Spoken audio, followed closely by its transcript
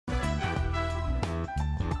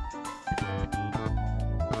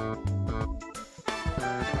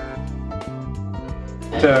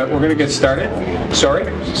get started. Sorry,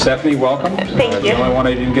 Stephanie, welcome. Thank you. The only one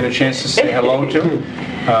I didn't get a chance to say hello to.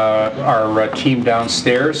 Our team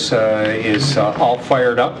downstairs is all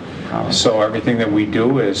fired up. So everything that we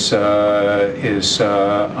do is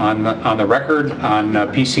on the record on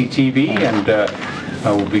PCTV and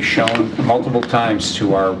will be shown multiple times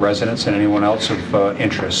to our residents and anyone else of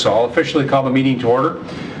interest. So I'll officially call the meeting to order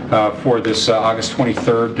for this August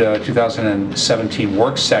 23rd, 2017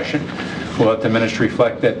 work session. We'll let the minutes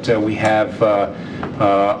reflect that we have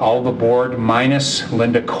all the board minus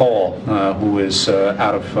Linda Cole, who is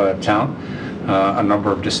out of town, a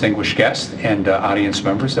number of distinguished guests and audience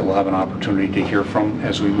members that we'll have an opportunity to hear from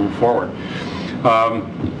as we move forward.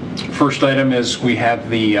 First item is we have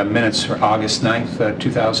the minutes for August 9th,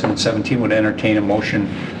 2017. Would entertain a motion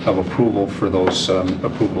of approval for those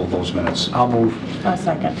approval of those minutes. I'll move. A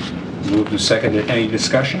second. Moved and seconded. Any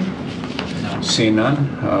discussion? No. Seeing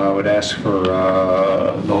none, would ask for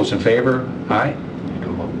those in favor. Aye.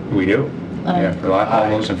 We do. Aye. Yeah, for all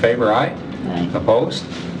those in favor. Aye. Aye. Opposed?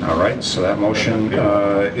 All right. So that motion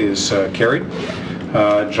is carried.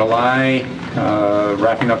 July,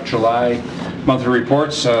 wrapping up July. Monthly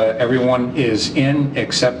reports, everyone is in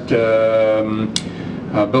except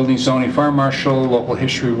building, zoning, fire marshal, local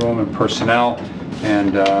history room, and personnel.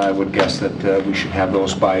 And I would guess that we should have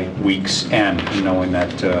those by week's end, knowing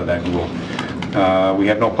that that rule. We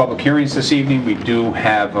have no public hearings this evening. We do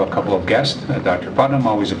have a couple of guests. Dr. Putnam,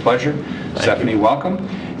 always a pleasure. Stephanie, welcome.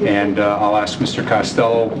 And I'll ask Mr.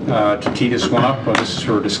 Costello to tee this one up. This is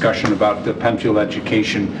for a discussion about the Penfield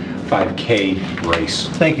Education 5K race.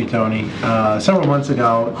 Thank you, Tony. Several months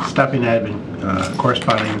ago, Stephanie and I had been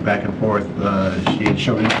corresponding back and forth. She had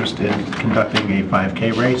shown interest in conducting a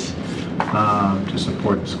 5K race to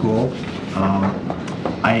support the school.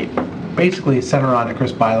 I basically sent her on to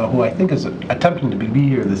Chris Bilo, who I think is attempting to be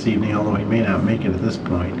here this evening, although he may not make it at this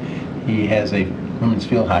point. He has a women's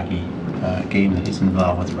field hockey game that he's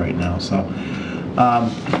involved with right now. So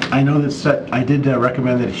I know that I did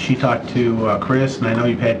recommend that she talk to Chris, and I know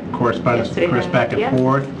you've had correspondence with Chris back and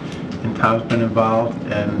forth, and Tom's been involved,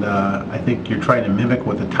 and I think you're trying to mimic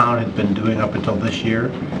what the town has been doing up until this year.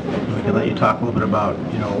 And we can let you talk a little bit about,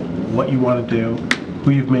 you know, what you want to do,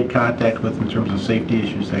 who you've made contact with in terms of safety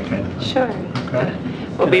issues, that kind of thing. Sure. Okay.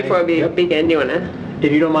 Well, before we begin, do you want to?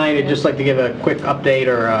 If you don't mind, I'd just like to give a quick update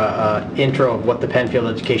or intro of what the Penfield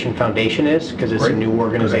Education Foundation is, because it's a new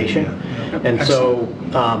organization. And so,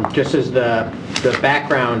 just as the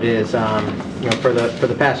background is, you know, for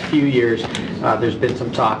the past few years, there's been some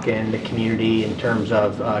talk in the community in terms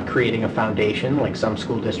of creating a foundation, like some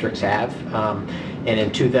school districts have. And in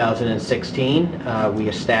 2016, we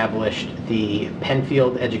established the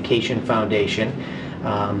Penfield Education Foundation.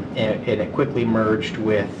 And it quickly merged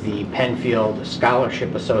with the Penfield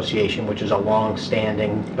Scholarship Association, which is a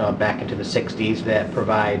long-standing, back into the 60s, that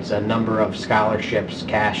provides a number of scholarships,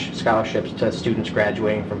 cash scholarships to students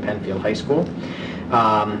graduating from Penfield High School.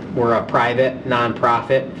 We're a private,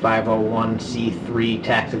 nonprofit, 501c3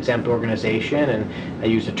 tax-exempt organization, and I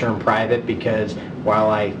use the term private because while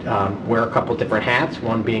I wear a couple different hats,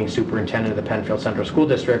 one being superintendent of the Penfield Central School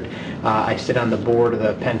District, I sit on the board of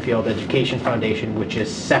the Penfield Education Foundation, which is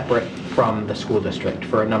separate from the school district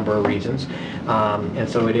for a number of reasons. And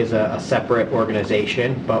so it is a separate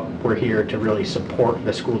organization, but we're here to really support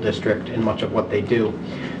the school district in much of what they do.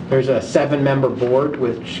 There's a 7-member board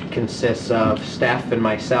which consists of staff and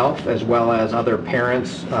myself, as well as other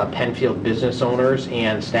parents, Penfield business owners,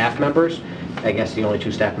 and staff members. I guess the only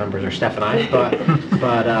 2 staff members are Steph and I, but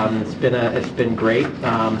it's been great.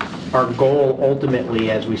 Our goal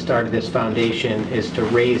ultimately, as we started this foundation, is to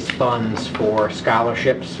raise funds for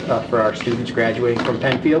scholarships for our students graduating from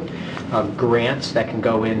Penfield, grants that can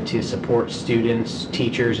go in to support students,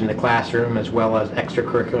 teachers in the classroom, as well as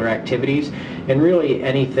extracurricular activities, and really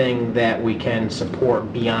anything that we can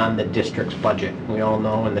support beyond the district's budget. We all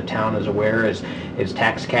know, and the town is aware, is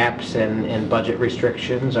tax caps and budget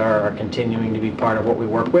restrictions are continuing to be part of what we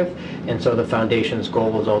work with, and so the foundation's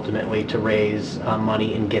goal is ultimately to raise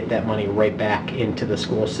money and get that money right back into the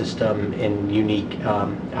school system in unique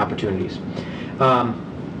opportunities.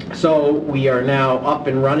 So we are now up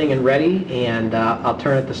and running and ready, and I'll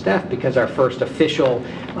turn it to Steph because our first official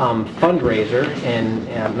fundraiser and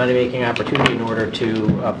money-making opportunity in order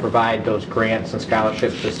to provide those grants and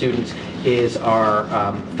scholarships to students is our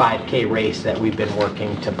 5K race that we've been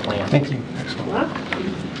working to plan. Thank you. Excellent.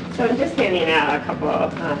 So I'm just handing out a couple,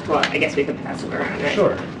 well, I guess we could pass them around, right?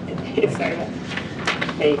 Sure. Sorry.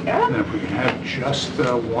 There you go. And if we can have just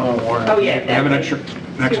one more. Oh, yeah. Have an extra.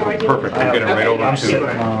 Next one. Perfect. I'm getting right over to.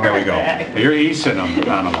 There we go. He's sitting on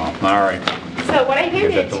them all. All right. So So what I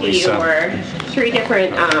Give that handed to to you Lisa. were 3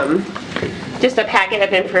 different, just a packet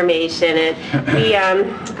of information. And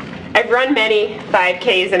I've run many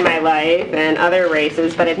 5Ks in my life and other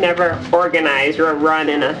races, but I've never organized or run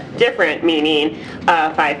in a different meaning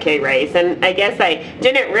 5K race. And I guess I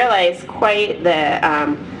didn't realize quite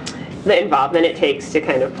the involvement it takes to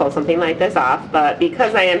kind of pull something like this off. But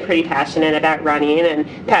because I am pretty passionate about running and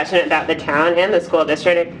passionate about the town and the school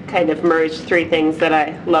district, it kind of merged 3 things that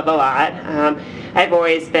I love a lot. I've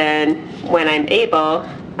always been, when I'm able,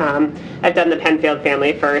 I've done the Penfield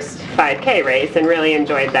Family First 5K race and really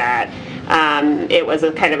enjoyed that. It was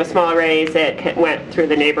a kind of a small race. It went through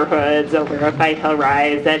the neighborhoods over a 5-hill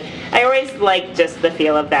rise, and I always liked just the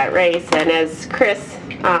feel of that race. And as Chris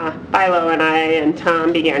Bilo and I and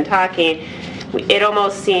Tom began talking, it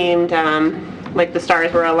almost seemed like the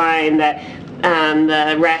stars were aligned that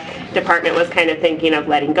the rec department was kind of thinking of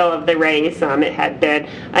letting go of the race. It had been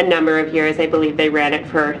a number of years. I believe they ran it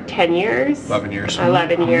for 10 years. 11 years.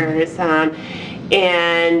 11 years.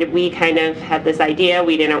 And we kind of had this idea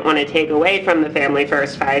we didn't want to take away from the Family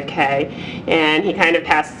First 5K. And he kind of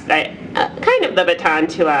passed kind of the baton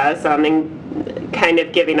to us, and kind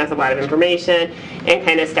of giving us a lot of information and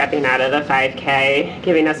kind of stepping out of the 5K,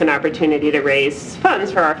 giving us an opportunity to raise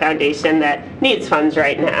funds for our foundation that needs funds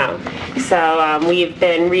right now. So we've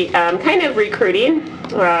been kind of recruiting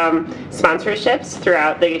sponsorships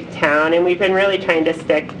throughout the town, and we've been really trying to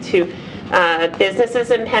stick to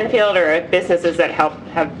businesses in Penfield or businesses that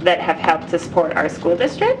have helped to support our school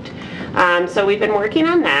district. So we've been working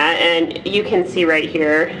on that, and you can see right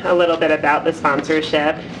here a little bit about the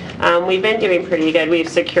sponsorship. We've been doing pretty good. We've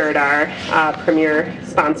secured our premier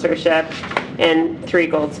sponsorship and 3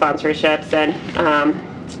 gold sponsorships,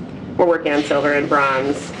 and we're working on silver and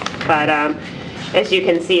bronze. But as you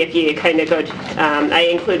can see, if you kind of go, I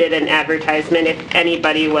included an advertisement if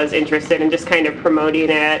anybody was interested in just kind of promoting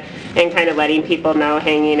it and kind of letting people know,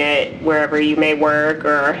 hanging it wherever you may work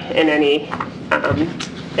or in any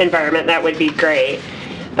environment, that would be great.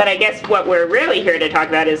 But I guess what we're really here to talk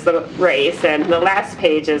about is the race, and the last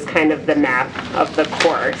page is kind of the map of the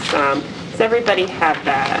course. Does everybody have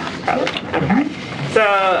that? Probably. Okay.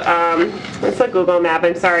 So it's a Google map.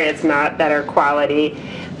 I'm sorry it's not better quality.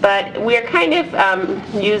 But we're kind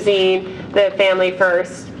of using the Family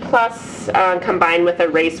First plus combined with a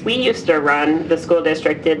race we used to run. The school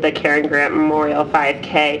district did the Karen Grant Memorial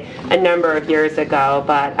 5K a number of years ago,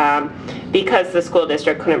 but because the school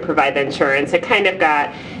district couldn't provide the insurance, it kind of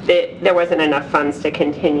there wasn't enough funds to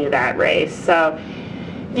continue that race. So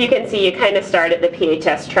you can see you kind of start at the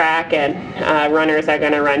PHS track, and runners are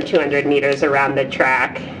going to run 200 meters around the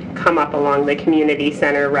track, come up along the community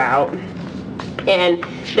center route. And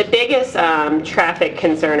the biggest traffic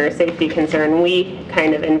concern or safety concern we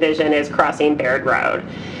kind of envision is crossing Baird Road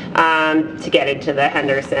to get into the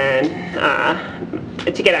Henderson,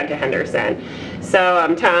 to get onto Henderson.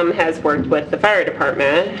 So Tom has worked with the fire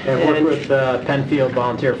department. And worked with the Penfield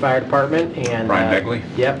Volunteer Fire Department. And Brian Begley.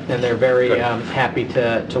 Yep, and they're very happy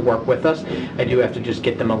to work with us. I do have to just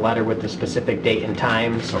get them a letter with the specific date and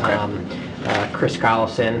times. Okay. Chris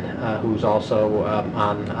Collison, who's also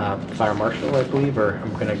on Fire Marshal, I believe, or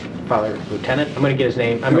I'm going to Fire Lieutenant. I'm going to get his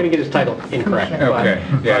name. I'm going to get his title incorrect. Okay. But, Yeah,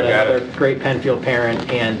 but got another it. great Penfield parent,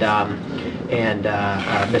 and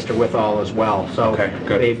Mr. Withall as well. So Okay,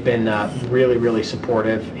 good. they've been really, really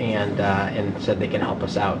supportive and said they can help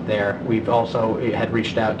us out there. We've also had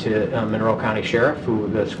reached out to Monroe County Sheriff, who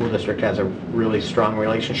the school district has a really strong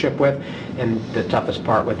relationship with. And the toughest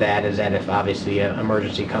part with that is that if obviously an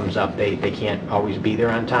emergency comes up, they can't always be there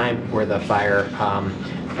on time, where the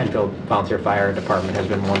Penfield Volunteer Fire Department has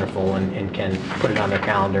been wonderful and can put it on their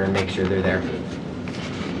calendar and make sure they're there.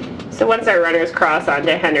 So once our runners cross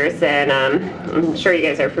onto Henderson, I'm sure you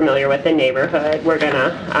guys are familiar with the neighborhood. We're going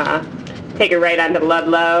to take a right onto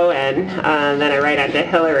Ludlow and then a right onto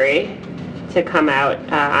Hillary to come out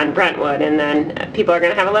on Brentwood, and then people are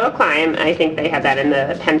going to have a little climb. I think they had that in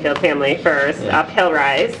the Penfield Family First, uphill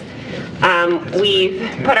rise. We've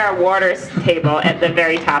put our water table at the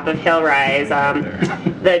very top of Hill Rise.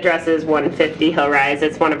 The address is 150 Hill Rise.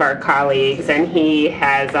 It's one of our colleagues, and he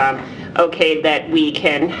has okayed that we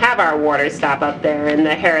can have our water stop up there. And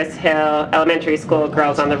the Harris Hill Elementary School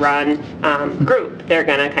Girls on the Run group, they're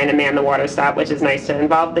going to kind of man the water stop, which is nice to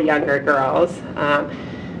involve the younger girls.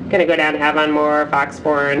 Going to go down to Avonmore,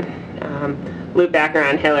 Foxbourne, loop back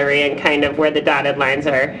around Hillary, and kind of where the dotted lines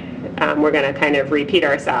are, we're going to kind of repeat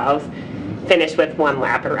ourselves, finish with 1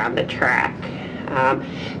 lap around the track.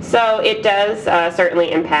 So it does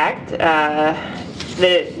certainly impact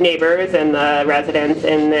the neighbors and the residents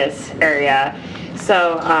in this area.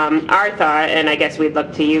 So our thought, and I guess we'd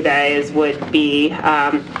look to you guys, would be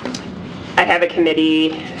I have a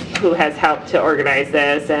committee who has helped to organize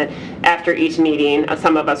this, and after each meeting,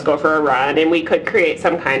 some of us go for a run, and we could create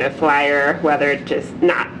some kind of flyer, whether just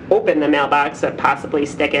not open the mailbox, but possibly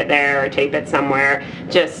stick it there or tape it somewhere,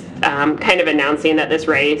 just kind of announcing that this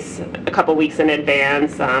race a couple weeks in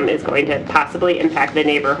advance is going to possibly impact the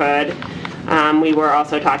neighborhood. We were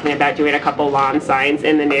also talking about doing a couple lawn signs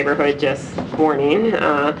in the neighborhood, just warning,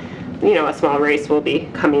 a small race will be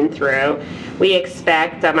coming through. We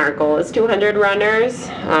expect, our goal is 200 runners.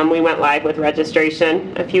 We went live with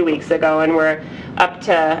registration a few weeks ago, and we're up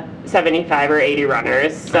to 75 or 80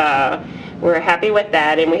 runners. So we're happy with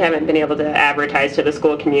that, and we haven't been able to advertise to the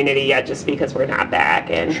school community yet just because we're not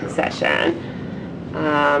back in session.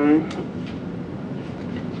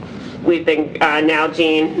 We've been, now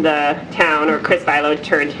Gene, the town, or Chris Philo,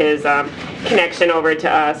 turned his connection over to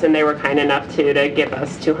us, and they were kind enough to give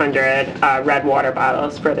us 200 red water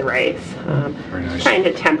bottles for the race. Very nice. Trying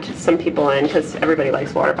to tempt some people in, because everybody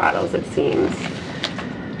likes water bottles, it seems.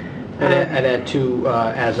 I'd add too,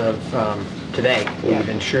 as of today,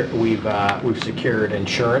 we've secured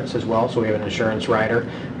insurance as well, so we have an insurance rider,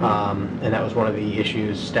 and that was one of the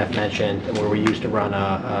issues Steph mentioned, where we used to run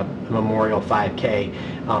a memorial 5K,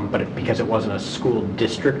 but because it wasn't a school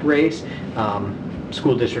district race,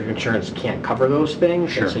 school district insurance can't cover those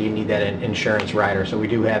things, Sure. and so you need that insurance rider. So we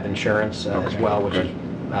do have insurance as well, which good.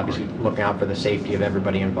 is obviously looking out for the safety of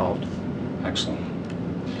everybody involved. Excellent.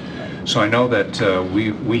 So I know that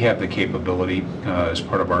we have the capability as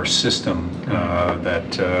part of our system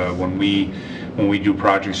that when we do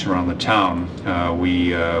projects around the town,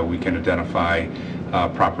 we can identify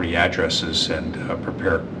property addresses and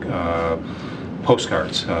prepare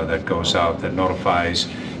postcards that goes out that notifies,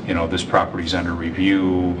 this property's under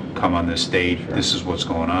review, come on this date, this is what's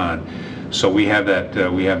going on. So we have that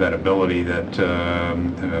ability that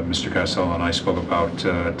Mr. Costello and I spoke about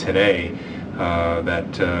today,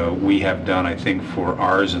 that we have done, I think, for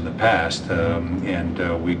ours in the past,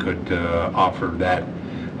 and we could offer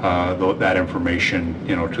that information,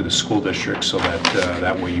 to the school district, so that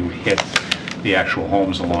that way you hit the actual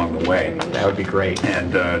homes along the way. That would be great.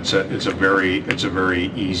 And it's a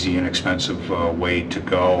very easy and inexpensive way to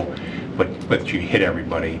go, but you hit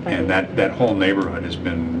everybody, and that whole neighborhood has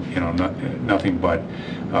been nothing but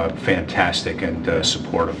fantastic and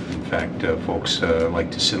supportive. In fact, folks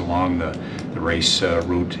like to sit along the race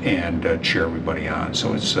route and cheer everybody on.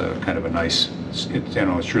 So it's kind of a nice,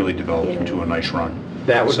 it's really developed into a nice run.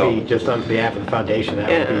 That would be, just on behalf of the foundation,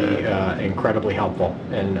 that would be incredibly helpful.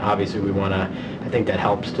 And obviously we want to, I think that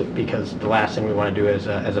helps because the last thing we want to do as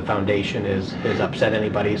a foundation is upset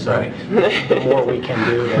anybody. So the more we can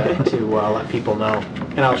do to let people know.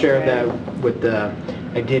 And I'll share that with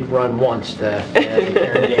I did run once the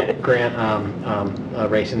Aaron Grant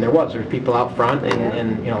race, and there's people out front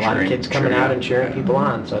and a lot of kids coming out and cheering people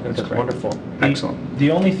on. So I think that's wonderful. Excellent.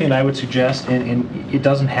 The only thing I would suggest, and it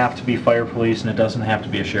doesn't have to be fire police and it doesn't have to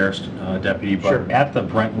be a sheriff's deputy, but at the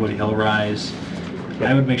Brentwood Hill Rise,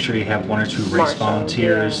 I would make sure you have 1 or 2 race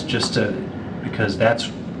volunteers, just because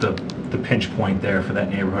that's the pinch point there for that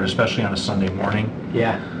neighborhood, especially on a Sunday morning.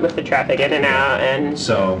 Yeah. With the traffic in and out, and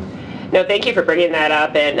So. no, thank you for bringing that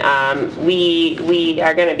up, and we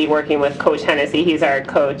are going to be working with Coach Hennessy. He's our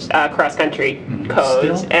coach, cross-country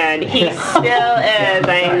coach, Still? and he still is.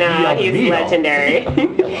 I know, he's legendary.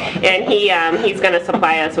 And he's going to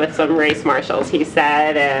supply us with some race marshals, he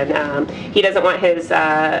said, and he doesn't want his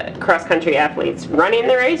cross-country athletes running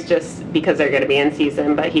the race just because they're going to be in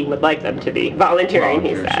season, but he would like them to be volunteering,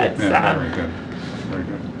 he said. Yeah, very good. Very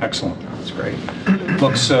good. Excellent. That's great.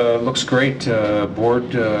 Looks great.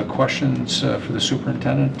 Board questions for the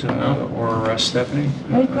superintendent or Stephanie?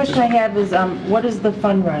 One question I have is, what is the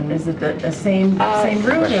fun run? Is it the same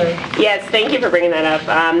route? Or? Yes, thank you for bringing that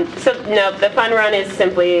up. So no, the fun run is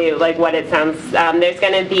simply like what it sounds. There's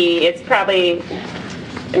going to be, it's probably,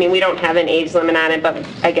 we don't have an age limit on it, but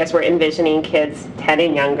I guess we're envisioning kids 10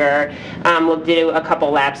 and younger. We'll do a couple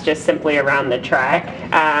laps just simply around the track.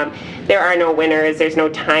 There are no winners. There's no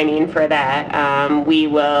timing for that. We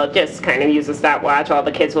will just kind of use a stopwatch. All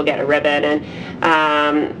the kids will get a ribbon,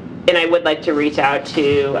 and I would like to reach out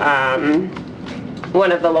to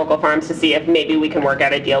one of the local farms to see if maybe we can work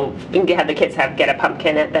out a deal and have the kids get a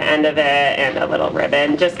pumpkin at the end of it and a little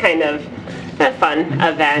ribbon. Just kind of a fun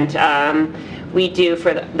event. We do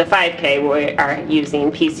for the 5K, we are using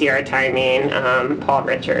PCR timing. Paul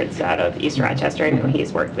Richards out of East Rochester, I know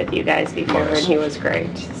he's worked with you guys before, and he was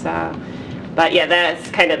great. So, but yeah, that's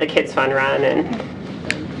kind of the kids' fun run. And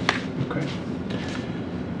Okay.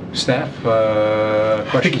 Staff, I think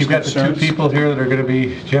questions, you've got the two concerns? people here that are going to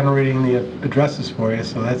be generating the addresses for you,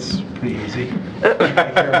 so that's pretty easy. Take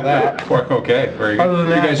care of that. Okay, very good. Other than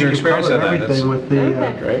You that, I guys think are you've experienced covered at that. everything with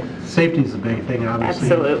the, Great. safety's a big thing,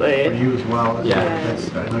 obviously. Absolutely. For you as well. Yeah.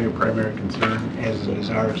 That's, I know your primary concern, as it is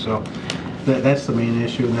ours, so that's the main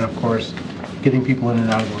issue. And then, of course, getting people in and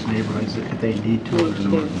out of those neighborhoods if they need to in an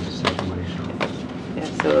emergency situation.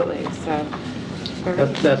 Absolutely, so.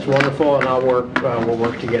 That's wonderful, and we'll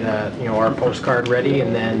work to get our postcard ready,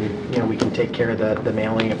 and then, we can take care of the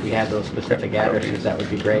mailing if we have those specific addresses. That would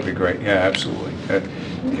be great. That'd be great, yeah, absolutely.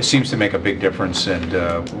 It seems to make a big difference, and,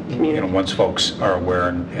 once folks are aware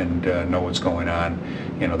and know what's going on,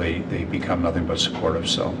 they become nothing but supportive,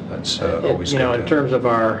 so that's always good. In terms of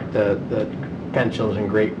the Penfield's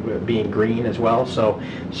and being green as well, so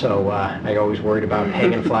I always worried about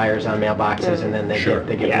hanging flyers on mailboxes and then they Sure.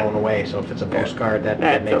 get blown away. So if it's a postcard, that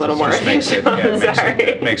That's makes a little it more. Just makes it,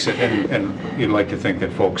 Sorry. makes it, and you'd like to think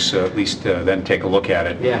that folks at least then take a look at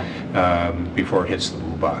it before it hits the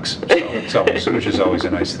blue box. So it's always, which is always a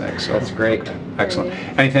nice thing. So That's great. excellent.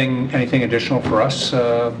 Anything additional for us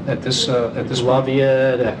at this Love you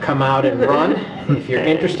to come out and run if you're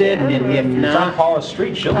interested, and if It's on not, Paula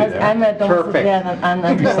Street, she'll be there. I'm at the, Perfect. yeah, on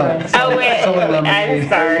the door. Oh, wait, I'm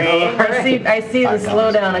sorry. I see the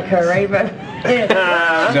slowdown occur, right, but,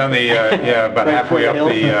 yeah. It's on the, about halfway up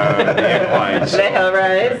the incline. So. The hill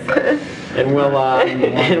rise. and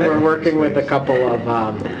we're working with a couple of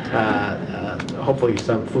hopefully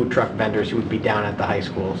some food truck vendors who would be down at the high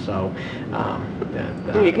school. So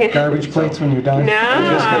You can- Garbage plates when you're done?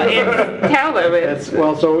 No, tell them it's.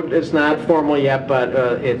 so it's not formal yet, but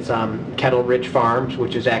it's Kettle Ridge Farms,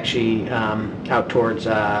 which is actually out towards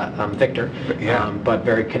Victor, Yeah. but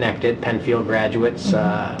very connected. Penfield graduates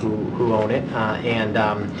who own it,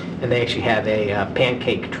 and they actually have a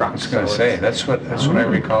pancake truck. I was going to say that's what I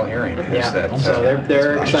recall hearing. Is Yeah, that, so they're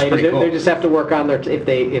which is excited. pretty cool. They just have to work on if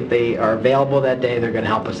they are available that day, they're going to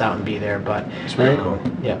help us out and be there. But very cool.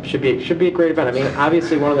 yeah, should be a great event. I mean,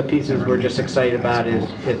 obviously one of the pieces we're just excited about is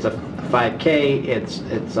it's a 5K. It's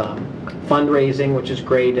fundraising, which is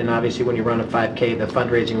great, and obviously when you run a 5K, the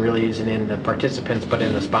fundraising really isn't in the participants but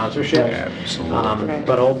in the sponsorship. Yeah, absolutely.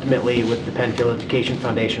 But ultimately with the Penfield Education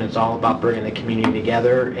Foundation, it's all about bringing the community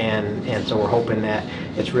together, and so we're hoping that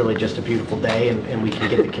it's really just a beautiful day and we can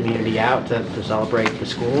get the community out to celebrate the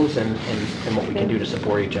schools and what we can do to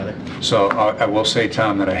support each other. So I will say,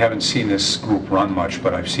 Tom, that I haven't seen this group run much,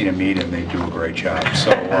 but I've seen them meet and they do a great job.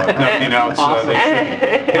 So nothing else. Awesome.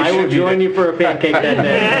 I will join you for a pancake that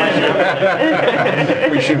day.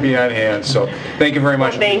 We should be on hand. So thank you very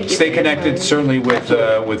much. Thank you. Stay connected, certainly with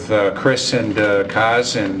Chris and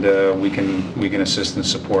Kaz, and we can assist and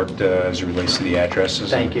support as it relates to the addresses.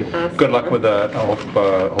 Thank you. Good luck with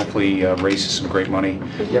hopefully raises some great money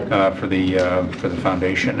for the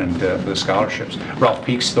foundation and for the scholarships. Ralph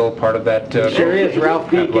Peak's still part of that. Sure is. Ralph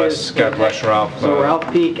Peak is. God bless Ralph. So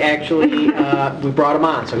Ralph Peak actually, we brought him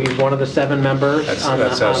on. So he's one of the 7 members on the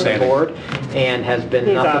outstanding. board, and has been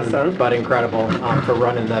He's nothing awesome. but incredible for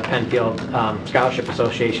running the Penfield Scholarship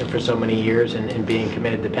Association for so many years and being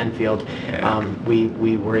committed to Penfield. Yeah.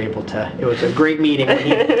 We were able to. It was a great meeting when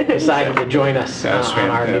he decided to join us That's on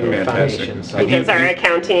our new fantastic. foundation. So He does our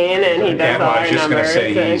accounting and he does And all I our was just going numbers.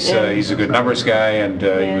 to say, he's a good numbers guy, and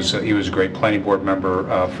Yeah. he was a great planning board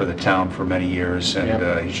member for the town for many years, and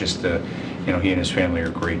Yeah. he's just, he and his family are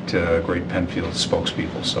great Penfield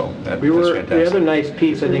spokespeople, so that's the other fantastic. nice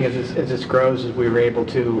piece, I think, as this grows, is we were able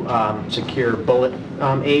to secure bullet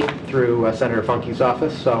aid through Senator Funke's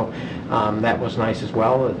office, so that was nice as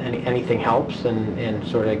well. Anything helps and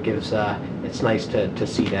sort of gives, it's nice to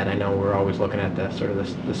see that. I know we're always looking at the sort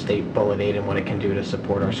of the state bullet aid and what it can do to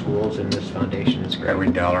support our schools, and this foundation is great. Every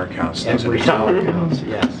dollar counts, doesn't Every it? dollar counts,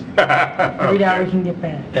 yes. Every dollar we can get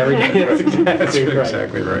back. Every day, that's That's exactly right.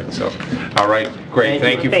 exactly right. So, all right, great. Thank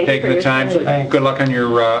Thank you. you for Thank you taking for the your time. time. Good luck on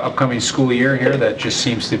your upcoming school year here. That just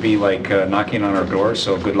seems to be like knocking on our doors.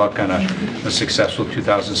 So good luck on a successful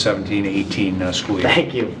 2017-18 school year.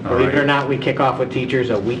 Thank you. All Believe it or right. not, we kick off with teachers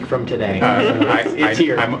a week from today. It's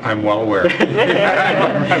here. I'm well aware.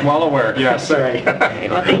 I'm well aware, yes. That's right.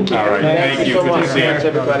 Well, thank you. All right, thank you. so Good to much. see you. Thanks,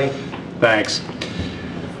 everybody. Thanks.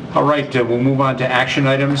 All right, we'll move on to action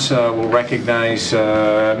items. We'll recognize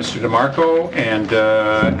Mr. DeMarco and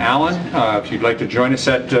Alan, if you'd like to join us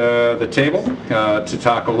at the table to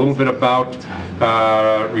talk a little bit about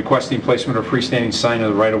requesting placement of freestanding sign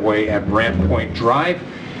of the right-of-way at Brandt Point Drive.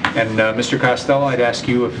 And Mr. Costello, I'd ask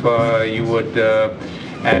you if you would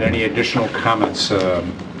add any additional comments No,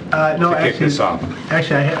 to kick this off.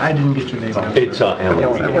 Actually, I didn't get your name. It's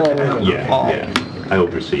Alan. Yeah. I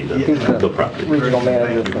oversee the property. Regional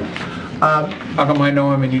manager. How come I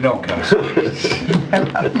know him and you don't, guys? He's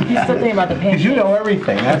still thinking about the paint. Because you know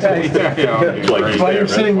everything, that's why That's why you're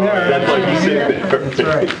sitting there. That's why you're sitting there. That's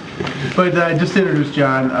right. But just to introduce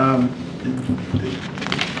John,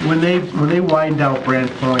 when they widened out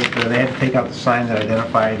Brandt Point, they had to take out the sign that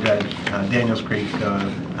identified Daniels Creek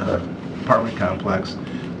apartment complex,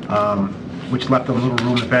 which left them little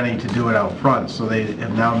room, if any, to do it out front. So they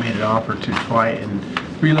have now made an offer to try and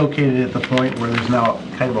relocate it at the point where there's now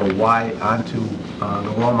kind of a Y onto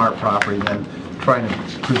the Walmart property, then trying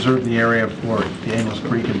to preserve the area for Daniels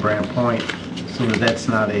Creek and Brandt Point so that that's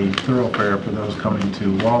not a thoroughfare for those coming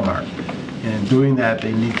to Walmart. And in doing that,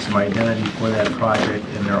 they need some identity for that project,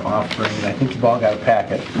 and they're offering, and I think you've all got a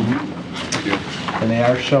packet. And they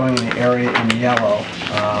are showing the area in yellow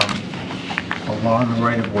along the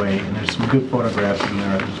right-of-way, and there's some good photographs in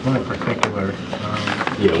there. There's one in particular.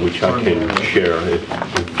 Yeah, which I can share if...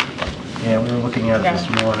 Yeah, we were looking at it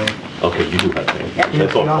this morning. Okay, you do have that. Yep.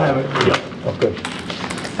 That's all. I'll have it. Yeah. Oh, good.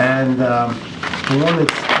 And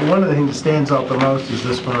one of the things that stands out the most is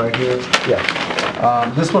this one right here. Yeah.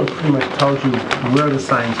 This one pretty much tells you where the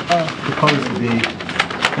sign's proposed to be.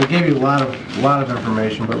 They gave you a lot of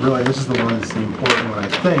information, but really this is the one that's the important one, I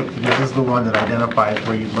think, because this is the one that identifies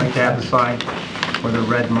where you'd like to have the sign, where the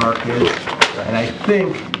red mark is. And I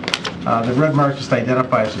think the red mark just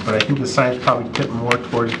identifies it, but I think the sign's probably tipped more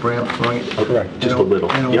towards Brandt Point. Correct. Just a little.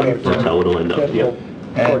 Yep, that's how it'll end up. Yep.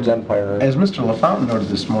 Towards Empire. As Mr. LaFountain noted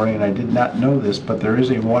this morning, and I did not know this, but there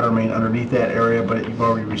is a water main underneath that area, but you've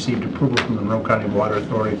already received approval from the Monroe County Water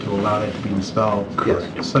Authority to allow that to be installed.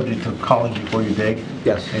 Correct. Subject to calling before you dig?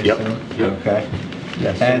 Yes. I Yep. assume? Yep. Okay.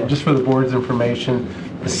 Yes. And just for the board's information,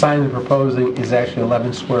 the sign they're proposing is actually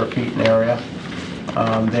 11 square feet in area.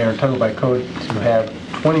 They are entitled by code to have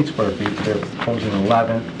 20 square feet, they're proposing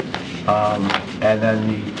 11. And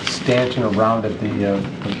then the stanchion around it,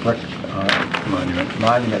 the brick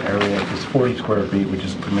monument area is 40 square feet, which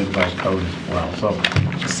is permitted by code as well. So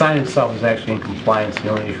the sign itself is actually in compliance. The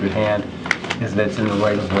only issue at hand is that it's in the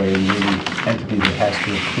right of way, and the entity that has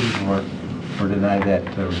to approve or deny that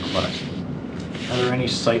request. Are there any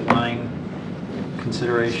sightline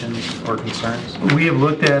considerations or concerns? We have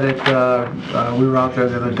looked at it, we were out there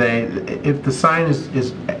the other day. If the sign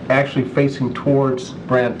is actually facing towards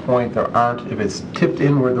Brandt Point, there aren't. If it's tipped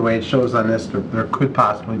inward the way it shows on this, there could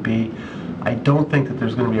possibly be. I don't think that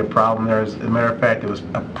there's going to be a problem there. As a matter of fact, it was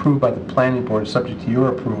approved by the planning board, subject to your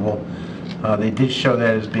approval. They did show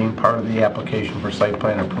that as being part of the application for site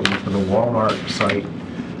plan approval for the Walmart site.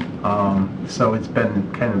 So it's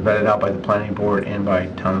been kind of vetted out by the planning board and by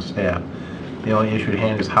town staff. The only issue at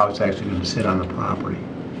hand is how it's actually going to sit on the property.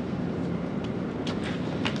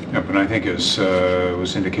 Yep, and I think as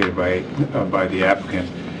was indicated by the applicant,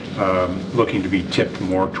 looking to be tipped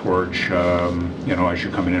more towards, as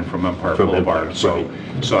you're coming in from Empire Boulevard. Empire, So,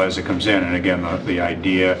 right. so as it comes in, and again, the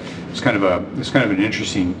idea, it's kind of an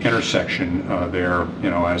interesting intersection there,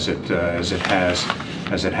 as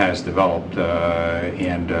it has developed,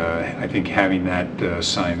 and I think having that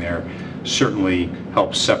sign there certainly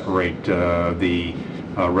helps separate the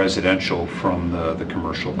residential from the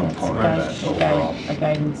commercial component of that overall. A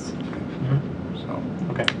guidance. So,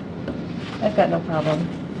 Okay. I've got no problem.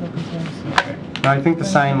 No concerns. okay. I think the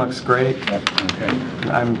sign looks great. Yep, Okay.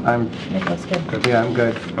 I'm, it looks good. yeah, I'm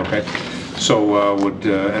good. Okay. So would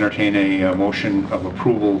entertain a motion of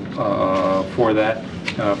approval for that,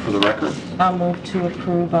 for the record. I'll move to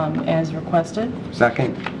approve as requested.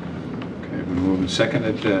 Second? Okay, been moved and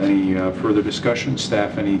seconded. Any further discussion?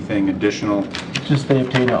 Staff, anything additional? Just they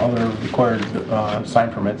obtain all their required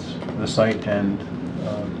sign permits for the site and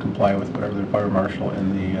comply with whatever the fire marshal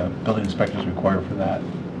and the building inspectors require for that.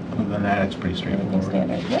 Other than that, it's pretty Everything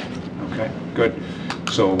straightforward. standard. Yep. Okay, good.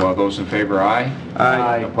 So those in favor, aye?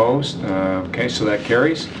 Aye. Opposed? Okay, so that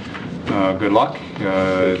carries. Good luck.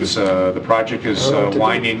 The project is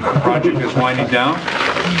winding down.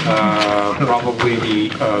 Probably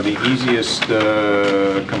the easiest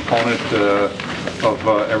component of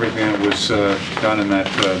everything that was done in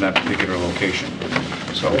that particular location.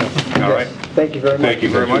 So, all right. Thank you very much. Thank you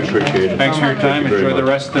very much. Appreciate it. Thanks for your time. Thank you very Enjoy the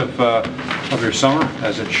much. rest of your summer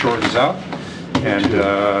as it shortens out. And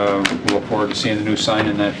we look forward to seeing the new sign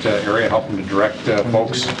in that area, helping to direct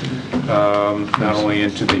folks not only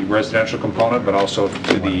into the residential component, but also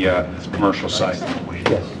to the commercial side.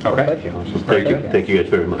 Yes. Okay? Thank you. Very good. Thank you guys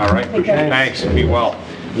very much. All right. Thanks. Be well.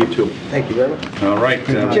 You too. Thank you very much. All right.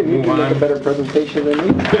 Jim, you Move can make a on. better presentation than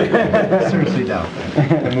me. Seriously doubt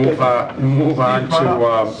that. Move on to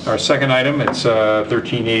our second item. It's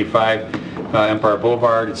 1385 Empire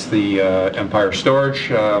Boulevard. It's the Empire Storage.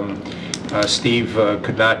 Steve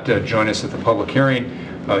could not join us at the public hearing.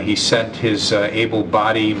 He sent his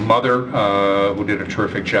able-bodied mother, who did a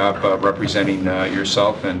terrific job representing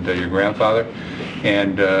yourself and your grandfather.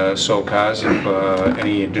 And so, Kaz, if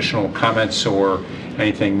any additional comments or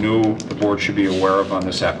anything new the board should be aware of on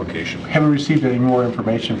this application. Haven't received any more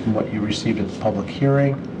information from what you received at the public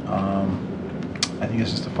hearing. I think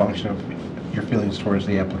it's just a function of your feelings towards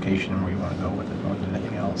the application and where you want to go with it more than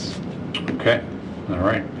anything else. Okay, all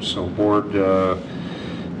right. So, board,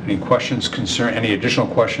 any questions, any additional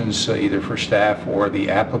questions either for staff or the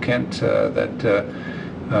applicant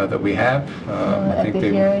that we have? At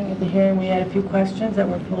the hearing, we had a few questions that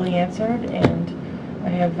were fully answered, and I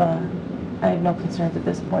have no concerns at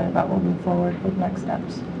this point about moving forward with next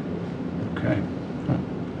steps. Okay.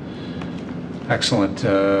 Excellent.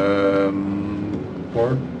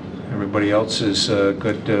 Board, everybody else is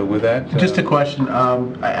good with that? Just a question.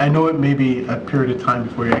 I know it may be a period of time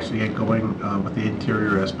before you actually get going with the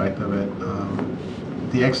interior aspect of it.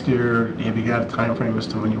 The exterior, have you got a time frame as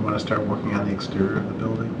to when you want to start working on the exterior of the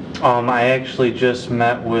building? I actually just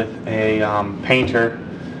met with a painter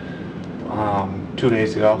 2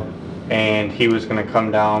 days ago, and he was going to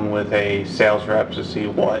come down with a sales rep to see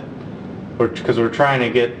what, because we're trying to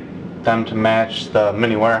get them to match the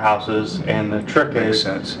mini warehouses, and the trick is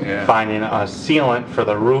finding a sealant for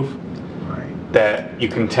the roof that you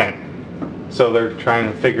can tint. So they're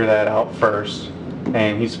trying to figure that out first,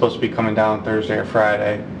 and he's supposed to be coming down Thursday or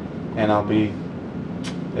Friday, and I'll be,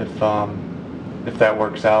 if that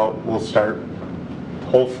works out, we'll start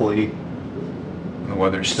hopefully the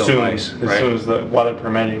weather's still soon, nice, as soon as the weather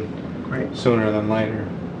permitting. Great. Sooner than later.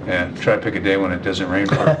 Yeah, try to pick a day when it doesn't rain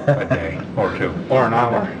for a day or two. Or an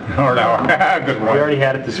hour. Or an hour. Good one. We already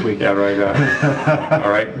had it this week. Yeah, right. All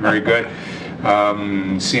right, very good.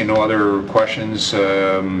 Seeing no other questions,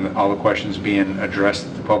 all the questions being addressed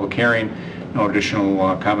at the public hearing, no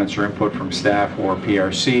additional comments or input from staff or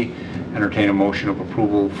PRC, entertain a motion of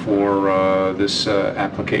approval for this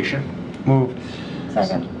application. Moved.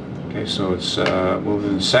 Second. Okay, so it's moved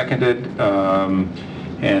and seconded,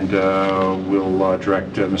 and we'll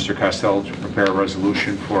direct Mr. Costello to prepare a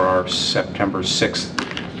resolution for our September 6th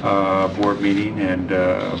board meeting, and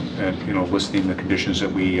you know, listing the conditions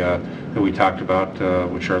that we talked about,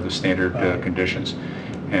 which are the standard conditions,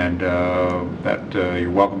 and that you're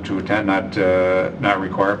welcome to attend, not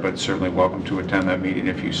required, but certainly welcome to attend that meeting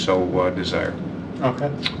if you so desire. Okay.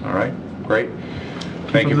 All right, great.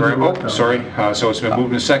 Thank you very much. Oh, sorry. So it's been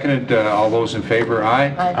moved and seconded. All those in favor,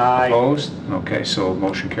 aye? Aye. Opposed? Okay, so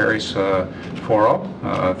motion carries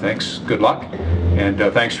 4-0. Thanks. Good luck. And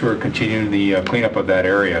thanks for continuing the cleanup of that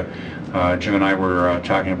area. Jim and I were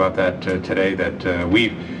talking about that today, that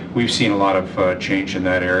we've seen a lot of change in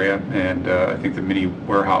that area, and I think the mini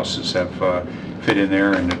warehouses have fit in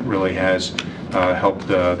there, and it really has helped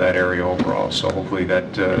that area overall. So hopefully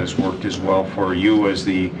that has worked as well for you as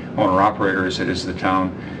the owner-operator as it is the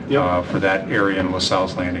town. Yep. For that area in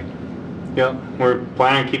LaSalle's Landing. Yep, we're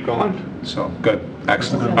planning to keep going. So, good.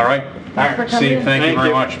 Excellent. All right. Thanks for See you. coming. Thank you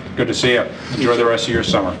very much. Good to see you. Enjoy the rest of your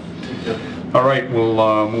summer. All right,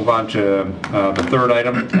 we'll move on to the third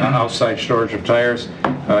item, outside storage of tires,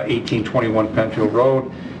 1821 Penfield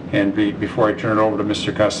Road. And before I turn it over to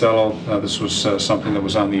Mr. Costello, this was something that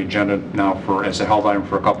was on the agenda now as a held item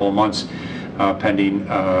for a couple of months, pending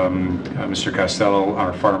Mr. Costello,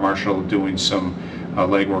 our fire marshal, doing some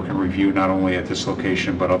legwork and review, not only at this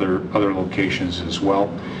location but other locations as well.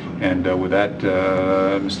 And with that,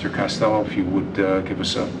 Mr. Costello, if you would give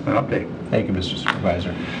us an update. Thank you, Mr.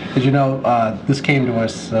 Supervisor. As you know, this came to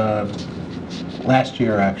us last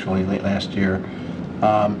year, actually, late last year.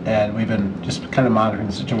 And we've been just kind of monitoring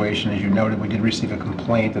the situation. As you noted, we did receive a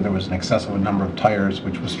complaint that there was an excessive number of tires,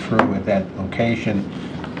 which was true at that location.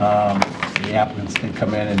 The applicants did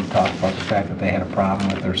come in and talk about the fact that they had a problem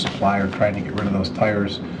with their supplier trying to get rid of those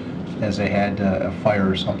tires as they had a fire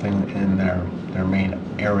or something in their main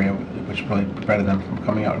area, which really prevented them from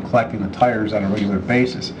coming out and collecting the tires on a regular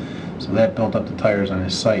basis. So that built up the tires on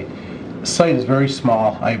his site. The site is very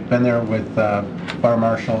small. I've been there with Fire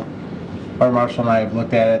Marshal. Fire Marshal and I have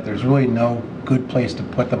looked at it. There's really no good place to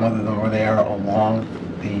put them other than where they are along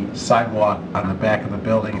the sidewalk on the back of the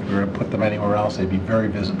building. If we were to put them anywhere else, they'd be very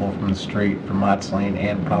visible from the street, from Mott's Lane,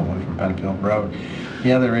 and probably from Penfield Road.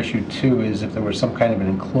 The other issue, too, is if there was some kind of an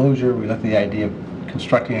enclosure, we looked at the idea of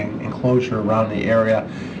constructing an enclosure around the area.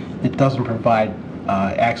 It doesn't provide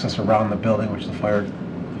access around the building, which the fire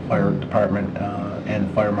department and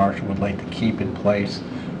the fire marshal would like to keep in place.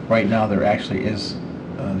 Right now, there actually is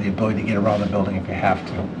the ability to get around the building if you have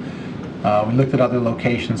to. We looked at other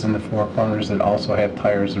locations in the Four Corners that also have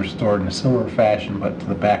tires that are stored in a similar fashion, but to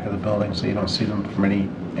the back of the building, so you don't see them from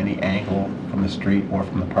any angle from the street or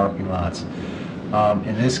from the parking lots.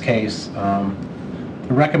 In this case,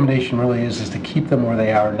 the recommendation really is to keep them where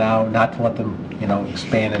they are now, not to let them,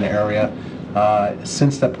 expand in the area.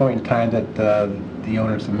 Since that point in time that the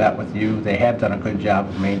owners have met with you, they have done a good job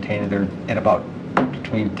of maintaining. They're at about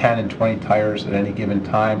between 10 and 20 tires at any given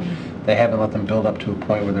time. They haven't let them build up to a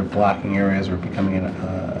point where they're blocking areas or becoming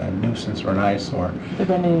a nuisance or an eyesore. Have there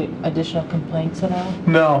been any additional complaints at all?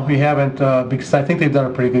 No, we haven't, because I think they've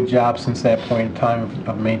done a pretty good job since that point in time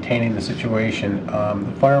of maintaining the situation.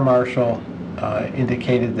 The fire marshal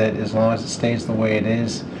indicated that as long as it stays the way it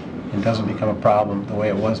is and doesn't become a problem the way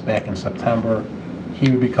it was back in September, he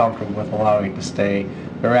would be comfortable with allowing it to stay.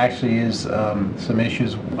 There actually is some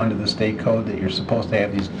issues under the state code that you're supposed to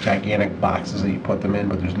have these gigantic boxes that you put them in,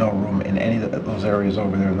 but there's no room in any of those areas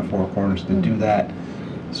over there in the Four Corners to do that.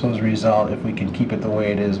 So as a result, if we can keep it the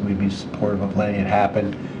way it is, we'd be supportive of letting it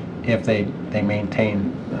happen if they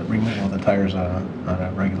maintain removal of the tires on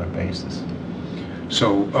a regular basis.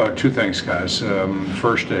 So two things, guys.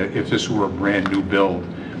 First, if this were a brand new build,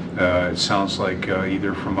 it sounds like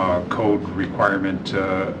either from a code requirement,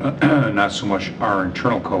 not so much our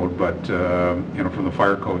internal code, but from the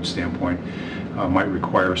fire code standpoint, might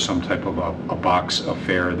require some type of a box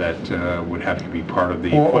affair that would have to be part of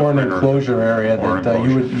the or an enclosure area that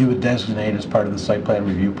you would designate as part of the site plan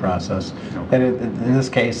review process. Okay. And in this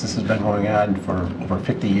case, this has been going on for over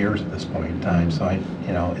 50 years at this point in time. So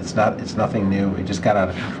it's nothing new. It just got out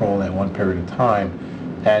of control at one period of time.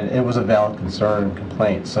 And it was a valid concern and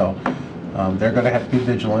complaint. So they're going to have to be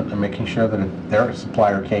vigilant in making sure that if their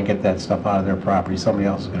supplier can't get that stuff out of their property, somebody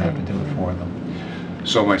else is going to have to do it for them.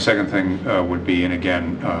 So my second thing would be, and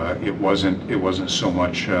again, it wasn't so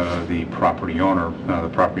much the property owner. The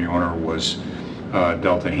property owner was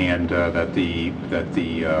dealt a hand that the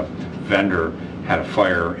vendor had a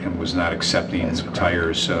fire and was not accepting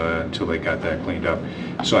tires until they got that cleaned up.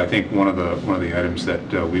 So I think one of the items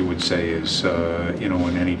that we would say is,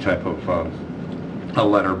 in any type of a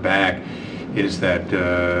letter back, is that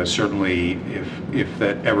certainly if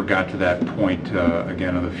that ever got to that point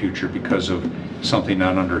again in the future because of something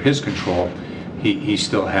not under his control, he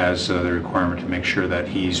still has the requirement to make sure that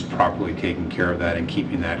he's properly taking care of that and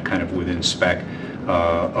keeping that kind of within spec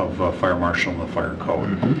of fire marshal and the fire code.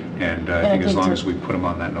 Mm-hmm. And I think as long as we put him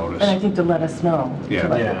on that notice. And I think to let us know, yeah.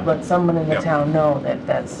 to let someone in the town know that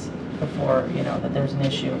that's before, that there's an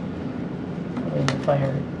issue in the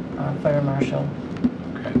fire marshal.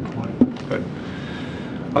 Okay, good.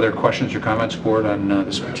 Other questions or comments, board, on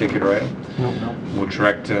this particular item? No. We'll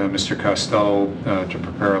direct Mr. Costello to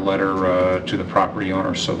prepare a letter to the property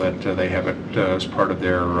owner so that they have it as part of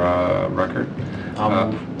their record.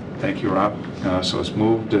 I'll move. Thank you, Rob. So it's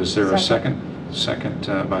moved. Is there a second? Second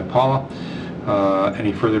by Paula.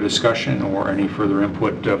 Any further discussion or any further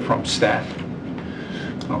input from staff?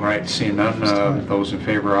 All right, seeing none. Those in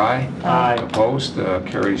favor, aye. Aye. Opposed?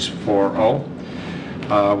 Carries 4-0.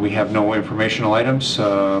 We have no informational items.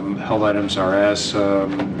 Held items are as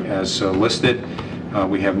listed.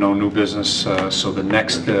 We have no new business. So the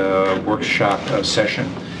next workshop session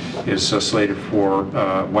is slated for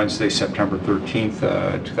Wednesday, September 13th,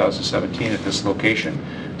 2017 at this location,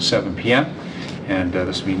 7 p.m. And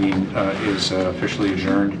this meeting is officially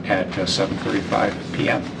adjourned at 7:35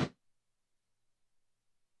 p.m.